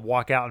Brazil,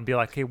 walk out and be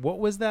like, hey, what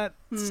was that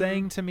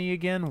saying to me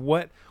again?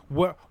 What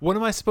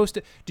am I supposed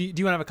to do? You want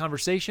to have a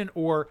conversation?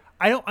 Or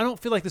I don't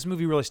feel like this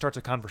movie really starts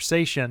a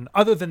conversation,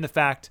 other than the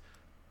fact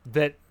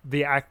that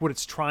what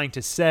it's trying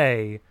to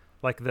say,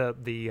 like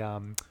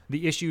the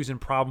issues and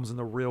problems in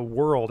the real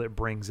world it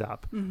brings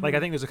up. Like I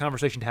think there's a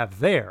conversation to have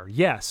there,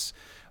 yes.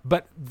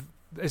 But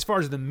as far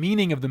as the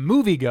meaning of the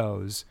movie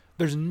goes,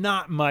 there's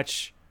not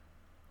much.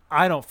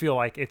 I don't feel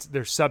like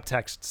there's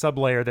subtext,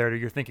 sublayer there.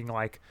 You're thinking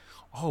like,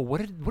 oh, what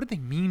did they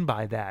mean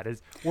by that?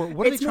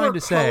 What are they trying to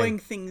say? It's more calling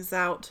things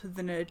out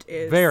than it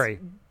is very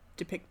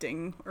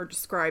depicting or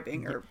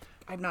describing, or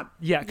I'm not.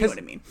 Yeah, you know what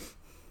I mean.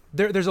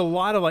 There's a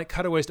lot of like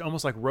cutaways to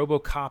almost like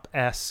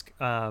RoboCop-esque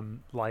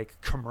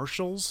like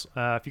commercials.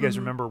 If you guys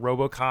remember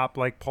RoboCop,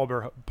 like Paul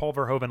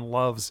Verhoeven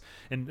loves,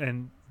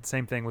 and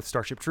same thing with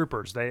Starship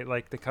Troopers. They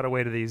like the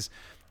cutaway to these,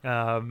 the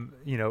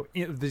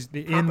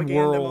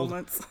in-world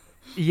moments.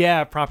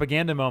 Yeah,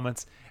 propaganda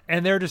moments,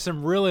 and they're just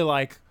some really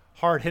like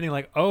hard hitting,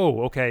 like,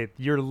 oh, okay,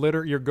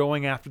 you're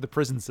going after the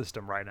prison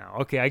system right now.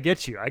 Okay, I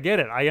get you. I get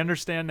it. I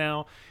understand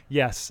now.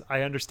 Yes,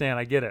 I understand.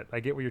 I get it. I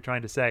get what you're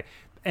trying to say.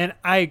 And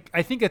I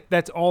think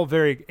that's all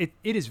very.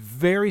 It is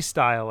very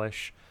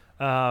stylish.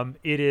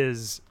 It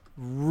is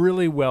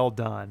really well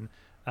done.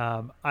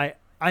 I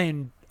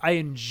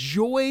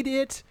enjoyed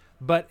it,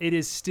 but it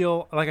is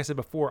still, like I said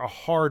before, a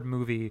hard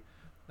movie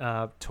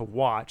to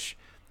watch,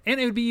 and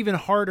it would be even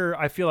harder,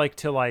 I feel like,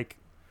 to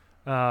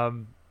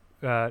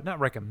not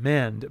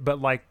recommend,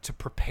 but like to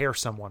prepare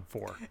someone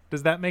for.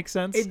 Does that make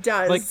sense? It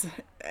does. Like,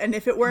 and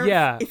if it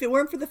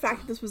weren't for the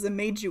fact that this was a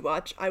made you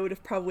watch, I would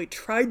have probably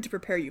tried to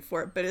prepare you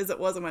for it. But as it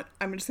was,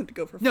 I'm just going to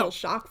go for full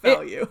shock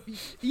value. And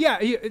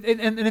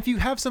if you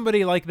have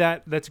somebody like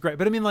that, that's great.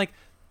 But I mean, like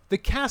the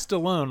cast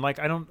alone, like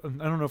I don't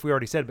know if we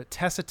already said, but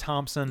Tessa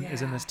Thompson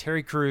is in this.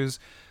 Terry Crews,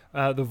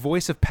 the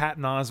voice of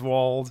Patton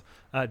Oswalt,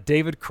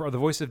 the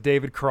voice of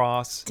David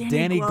Cross,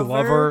 Danny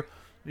Glover.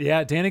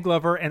 Yeah, Danny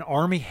Glover and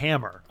Armie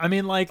Hammer. I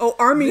mean, like... Oh,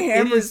 Armie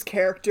Hammer's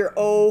character.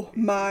 Oh,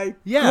 my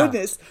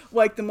goodness.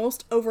 Like, the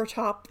most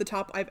the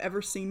top I've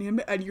ever seen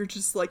him, and you're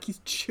just like, he's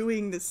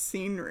chewing the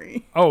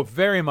scenery. Oh,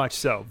 very much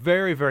so.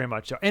 Very, very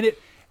much so.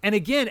 And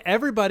again,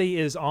 everybody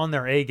is on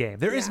their A game.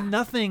 There is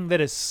nothing that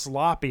is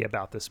sloppy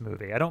about this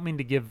movie. I don't want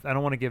to give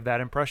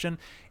that impression.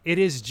 It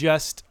is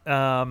just...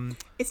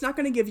 it's not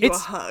going to give you a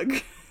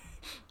hug.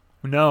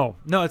 No.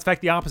 In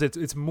fact, the opposite.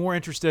 It's more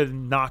interested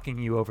in knocking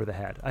you over the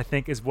head, I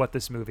think, is what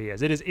this movie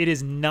is. It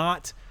is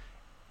not.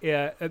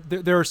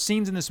 There are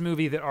scenes in this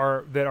movie that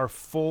are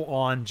full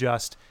on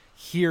just,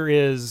 here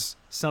is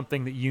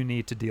something that you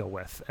need to deal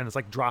with, and it's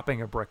like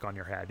dropping a brick on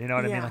your head. You know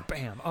what I mean? Like,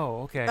 bam.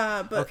 Oh, okay.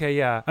 Okay,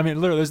 yeah. I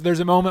mean, literally, there's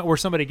a moment where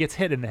somebody gets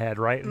hit in the head,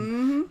 right?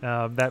 And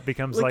that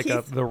becomes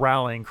the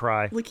rallying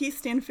cry. Lakeith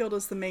Stanfield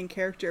is the main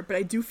character, but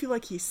I do feel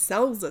like he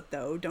sells it,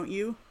 though, don't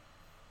you?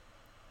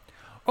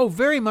 Oh,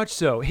 very much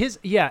so. His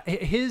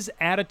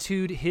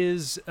attitude,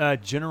 his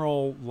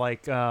general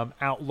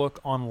outlook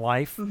on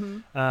life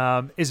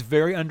is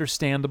very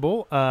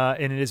understandable,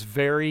 and it is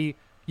very,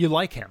 you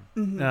like him.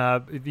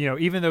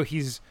 Even though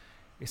he's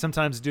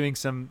sometimes doing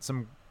some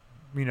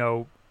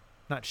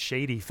not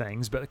shady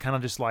things, but kind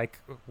of just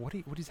like, what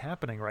is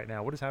happening right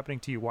now? What is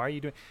happening to you? Why are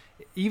you doing?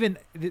 Even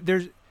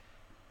there's.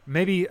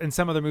 Maybe in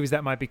some other movies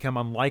that might become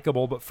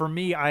unlikable, but for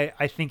me,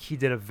 I think he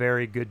did a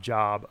very good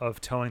job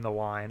of towing the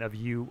line of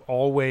you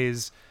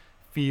always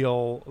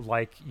feel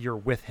like you're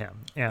with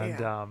him.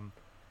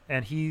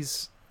 And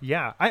he's,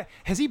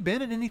 has he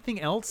been in anything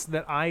else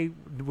that I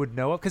would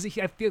know of? Because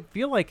I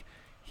feel like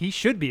he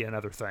should be in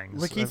other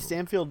things. Lakeith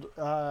Stanfield,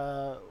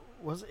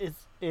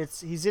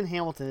 he's in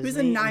Hamilton. Who's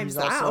in Knives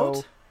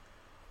Out?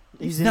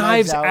 He's in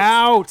Knives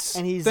Out.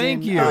 And he's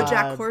Thank in, you.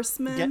 BoJack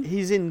Horseman.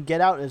 He's in Get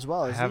Out as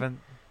well.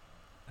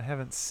 I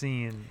haven't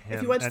seen him.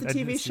 If you watch the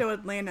TV show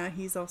Atlanta,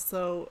 he's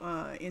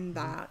also in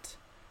that.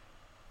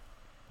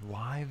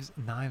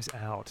 Knives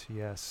Out.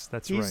 Yes,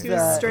 that's right. He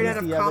was Straight Out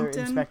of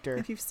Compton. Inspector.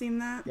 If you've seen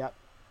that. Yep.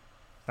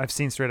 I've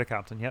seen Straight Out of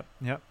Compton. Yep.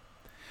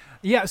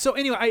 Yeah. So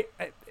anyway,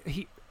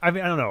 I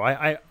don't know.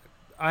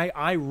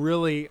 I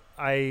really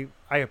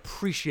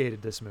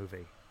appreciated this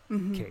movie,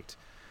 Kate.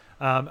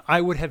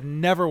 I would have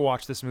never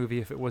watched this movie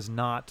if it was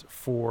not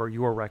for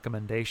your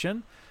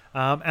recommendation.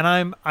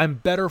 And I'm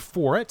better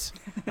for it,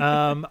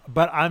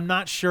 but I'm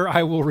not sure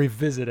I will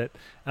revisit it.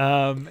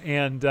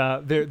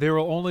 There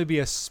will only be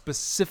a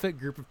specific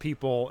group of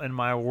people in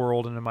my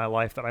world and in my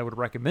life that I would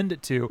recommend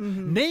it to.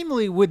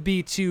 Namely, would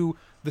be to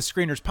the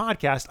Screeners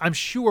podcast. I'm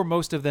sure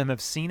most of them have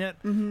seen it,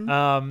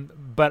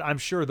 but I'm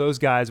sure those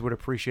guys would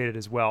appreciate it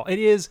as well. It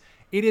is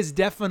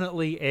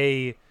definitely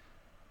a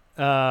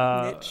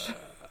niche.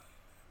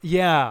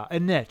 Yeah, a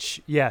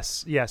niche.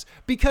 Yes,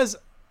 because.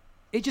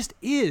 It just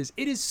is.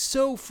 It is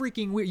so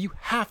freaking weird. You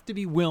have to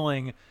be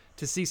willing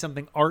to see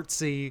something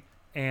artsy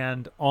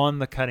and on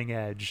the cutting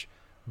edge.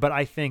 But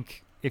I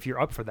think if you're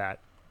up for that,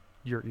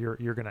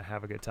 you're gonna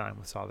have a good time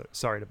with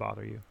Sorry to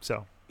Bother You.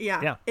 So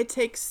yeah, it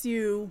takes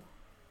you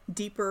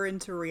deeper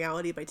into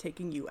reality by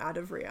taking you out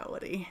of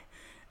reality.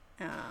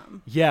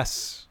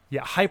 Yes,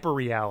 hyper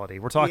reality.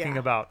 We're talking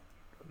about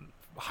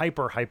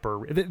hyper.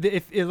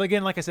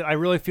 Again, like I said, I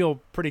really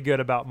feel pretty good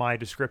about my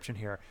description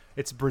here.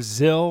 It's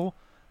Brazil.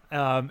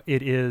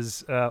 It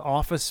is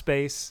Office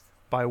Space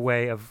by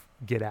way of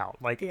Get Out.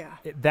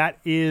 That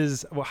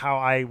is how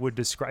I would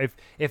describe.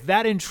 If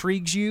that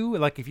intrigues you,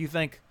 like if you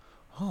think,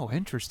 oh,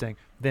 interesting,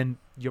 then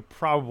you're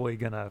probably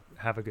gonna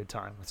have a good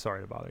time with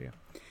Sorry to Bother You.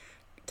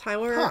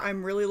 Tyler,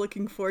 I'm really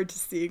looking forward to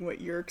seeing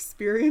what your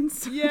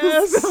experience.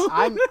 Yes,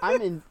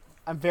 I'm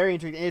very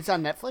intrigued. It's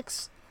on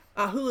Netflix.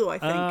 Hulu, I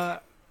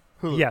think.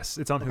 Hulu. Yes,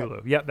 it's on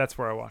Hulu. Yep, that's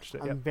where I watched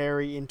it. I'm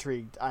very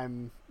intrigued.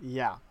 I'm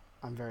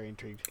very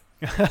intrigued.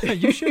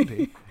 You should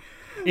be.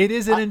 It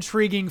is an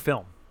intriguing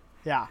film.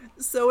 Yeah.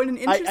 So in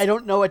an I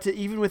don't know what to,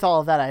 even with all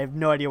of that, I have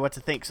no idea what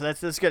to think. So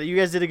that's good. You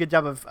guys did a good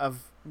job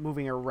of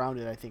moving around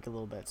it, I think, a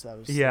little bit. So that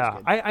was good.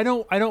 I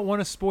don't want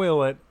to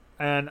spoil it,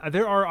 and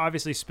there are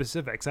obviously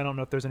specifics. I don't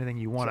know if there's anything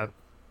you want to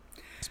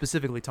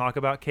specifically talk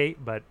about, Kate,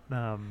 but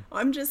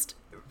I'm just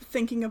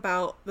thinking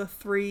about the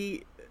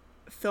three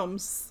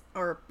films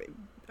or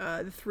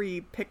the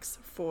three picks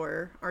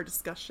for our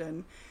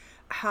discussion.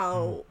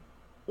 How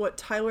what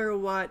Tyler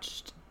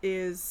watched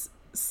is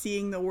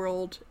seeing the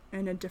world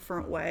in a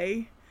different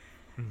way.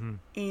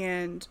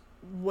 And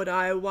what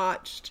I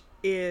watched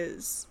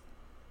is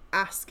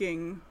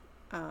asking,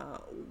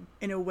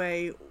 in a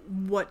way,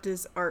 what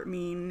does art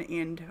mean,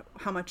 and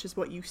how much is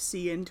what you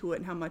see into it,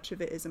 and how much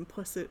of it is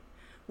implicit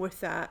with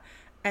that.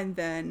 And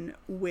then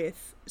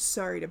with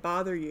Sorry to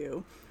Bother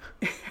You,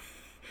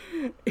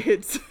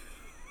 it's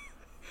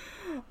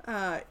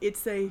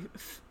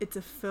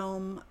a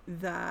film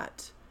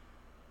that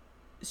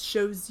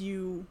shows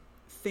you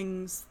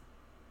things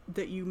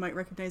that you might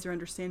recognize or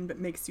understand, but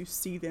makes you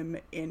see them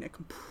in a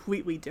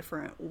completely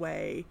different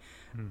way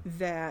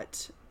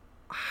that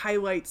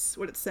highlights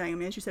what it's saying. I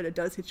mean, as you said, it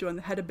does hit you on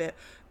the head a bit,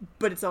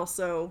 but it's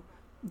also,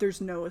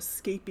 there's no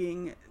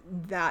escaping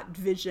that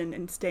vision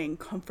and staying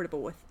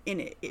comfortable within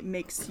it.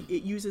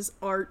 It uses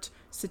art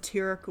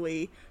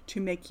satirically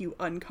to make you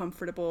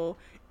uncomfortable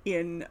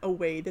in a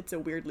way that's a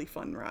weirdly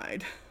fun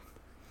ride.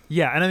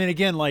 Yeah, and I mean,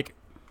 again, like,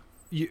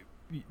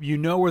 you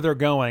know where they're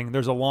going.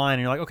 There's a line,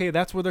 and you're like, okay,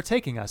 that's where they're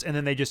taking us, and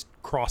then they just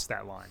cross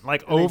that line,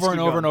 like over and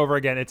over and over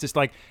again. It's just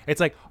like,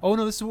 oh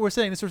no, this is what we're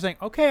saying. This is what we're saying.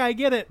 Okay, I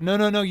get it.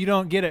 No, you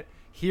don't get it.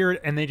 Here,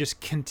 and they just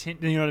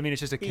continue. You know what I mean?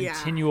 It's just a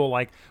continual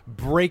like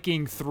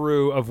breaking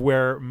through of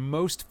where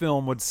most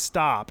film would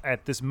stop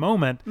at this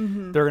moment.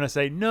 They're gonna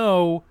say,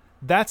 no,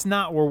 that's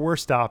not where we're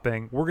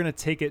stopping. We're gonna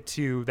take it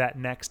to that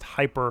next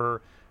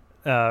hyper,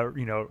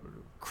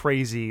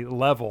 crazy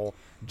level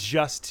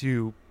just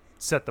to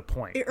set the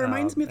point. It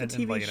reminds me of the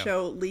TV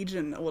show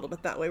Legion a little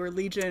bit that way, where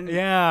Legion,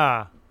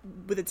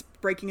 with its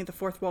breaking at the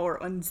fourth wall or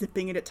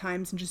unzipping it at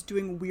times and just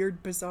doing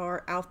weird,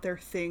 bizarre, out there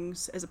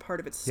things as a part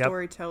of its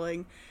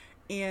storytelling.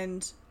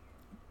 And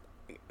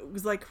it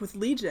was like with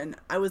Legion,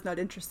 I was not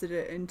interested in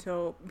it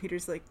until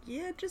Peter's like,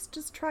 yeah,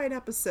 just try an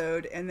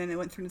episode. And then I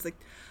went through and it's like,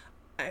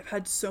 I've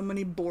had so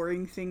many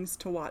boring things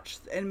to watch.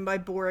 And by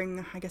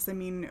boring, I guess I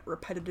mean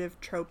repetitive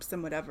tropes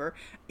and whatever.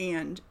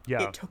 And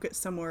it took it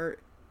somewhere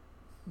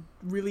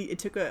really, it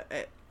took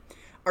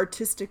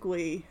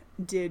artistically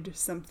did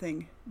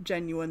something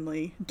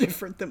genuinely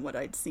different than what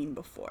I'd seen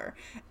before.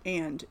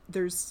 And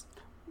there's,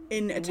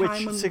 in a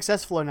time when,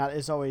 successful or not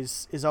is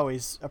always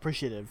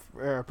appreciated.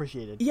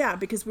 Yeah,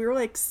 because we were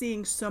like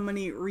seeing so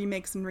many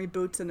remakes and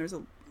reboots, and there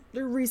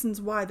are reasons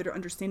why that are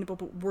understandable,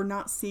 but we're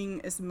not seeing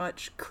as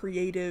much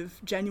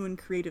genuine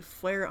creative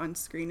flair on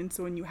screen. And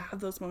so when you have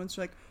those moments,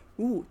 you're like,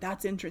 ooh,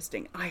 that's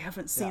interesting. I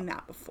haven't seen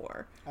that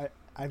before.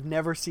 I've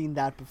never seen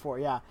that before.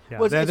 Yeah.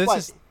 Yeah. Well, we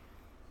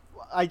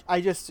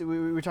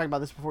were talking about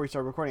this before we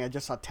started recording. I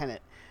just saw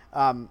Tenet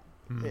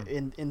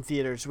in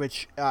theaters,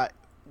 which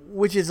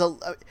is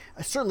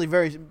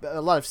certainly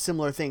a lot of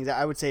similar things.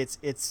 I would say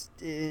it's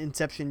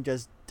Inception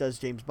does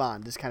James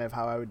Bond is kind of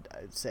how I would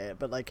say it.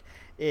 But like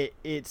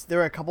there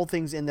are a couple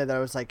things in there that I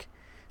was like,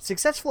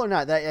 successful or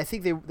not, that I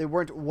think they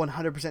weren't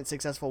 100%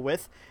 successful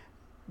with,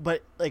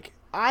 but like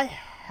I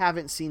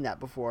haven't seen that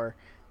before.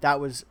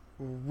 That was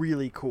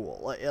really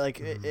cool.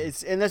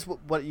 It's, and that's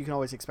what you can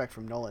always expect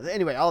from Nolan.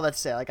 Anyway, all that to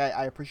say, like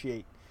I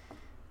appreciate.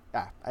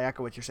 I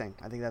echo what you're saying.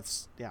 I think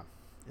that's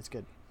it's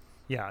good.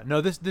 Yeah,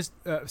 no, this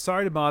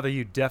Sorry to Bother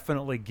You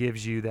definitely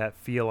gives you that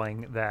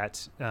feeling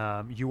that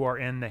you are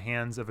in the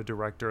hands of a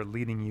director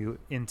leading you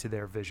into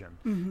their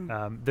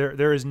vision.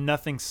 There is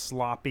nothing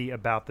sloppy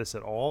about this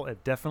at all.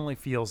 It definitely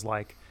feels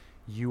like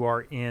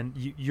you're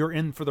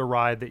in for the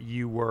ride that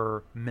you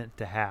were meant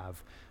to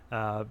have.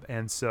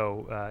 And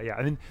so,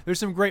 I mean, there's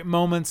some great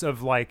moments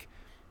of like,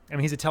 I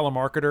mean, he's a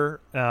telemarketer,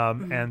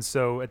 and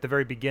so at the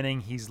very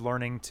beginning, he's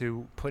learning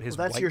to put his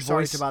white your voice.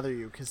 Sorry to Bother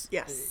You, because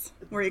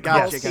where he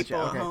calls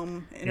people at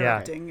home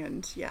interrupting,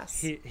 and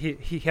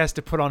he has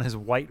to put on his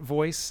white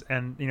voice,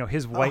 and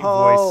his white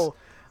voice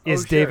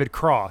is David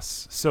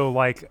Cross. So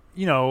like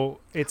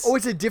it's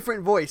it's a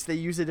different voice. They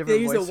use a different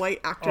voice. They use a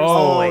white actor's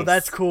voice.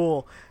 That's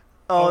cool.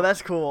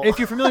 That's cool. If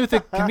you're familiar with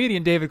the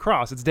comedian David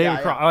Cross, it's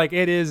David Cross. Like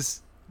it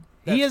is.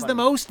 He is the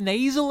most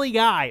nasally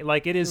guy.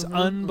 Like it is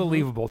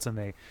unbelievable to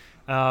me.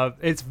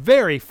 It's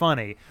very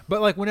funny,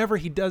 but like whenever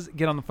he does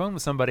get on the phone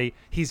with somebody,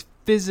 he's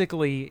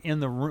physically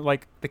in the room.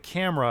 Like the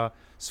camera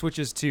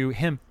switches to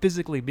him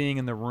physically being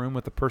in the room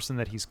with the person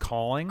that he's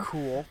calling.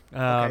 Cool.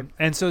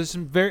 And so there's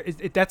some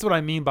that's what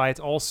I mean by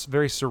it's all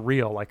very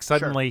surreal. Like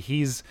suddenly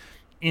he's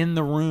in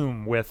the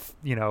room with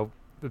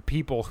the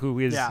people who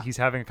he's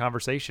having a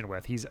conversation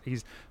with. He's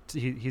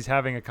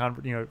having a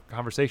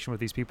conversation with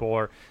these people.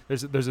 Or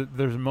there's a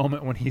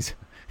moment when he's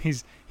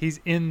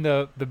in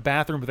the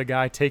bathroom with a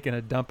guy taking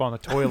a dump on the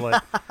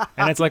toilet,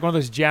 and it's like one of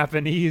those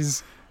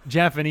Japanese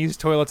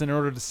toilets. And in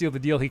order to seal the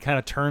deal, he kind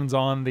of turns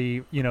on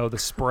the the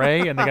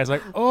spray, and the guy's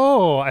like,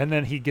 oh, and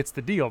then he gets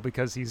the deal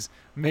because he's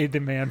made the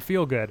man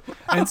feel good.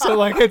 And so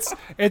like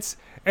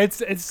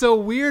it's so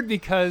weird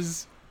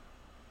because.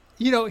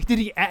 He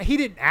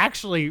didn't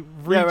actually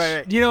reach,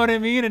 right. You know what I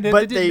mean? And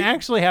it didn't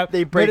actually have.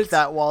 They break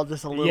that wall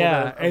just a little bit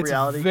of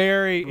reality.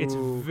 It's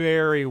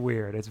very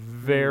weird. It's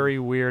very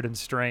weird and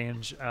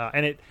strange.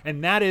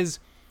 And that is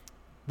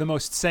the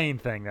most sane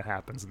thing that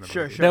happens in the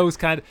Sure, movie. sure. Those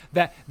kind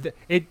of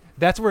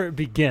that's where it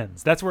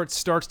begins. That's where it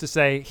starts to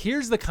say,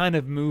 here's the kind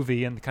of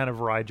movie and the kind of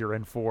ride you're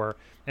in for.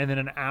 And then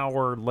an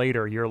hour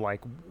later, you're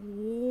like,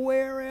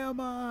 where am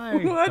I?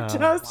 What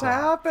just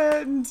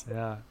happened?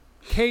 Yeah.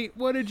 Kate,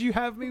 what did you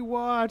have me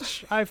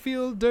watch? I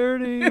feel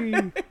dirty.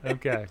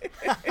 Okay.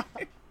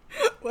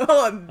 Well,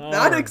 on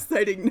that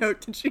exciting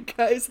note, did you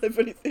guys have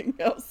anything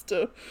else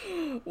to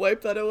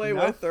wipe that away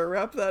No. with or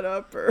wrap that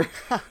up? Or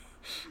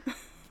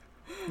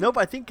Nope.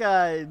 I think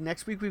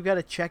next week we've got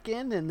a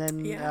check-in, and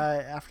then Yeah.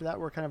 after that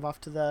we're kind of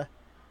off to the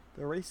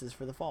races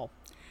for the fall.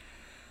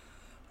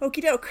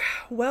 Okie doke.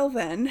 Well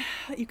then,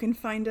 you can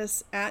find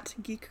us at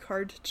Geek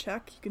Card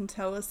Check. You can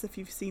tell us if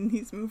you've seen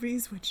these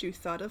movies, what you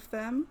thought of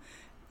them.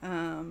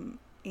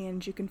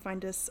 And you can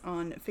find us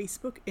on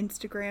Facebook,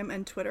 Instagram,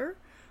 and Twitter.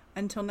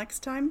 Until next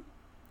time,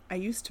 I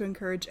used to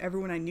encourage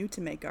everyone I knew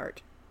to make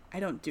art. I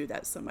don't do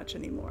that so much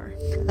anymore.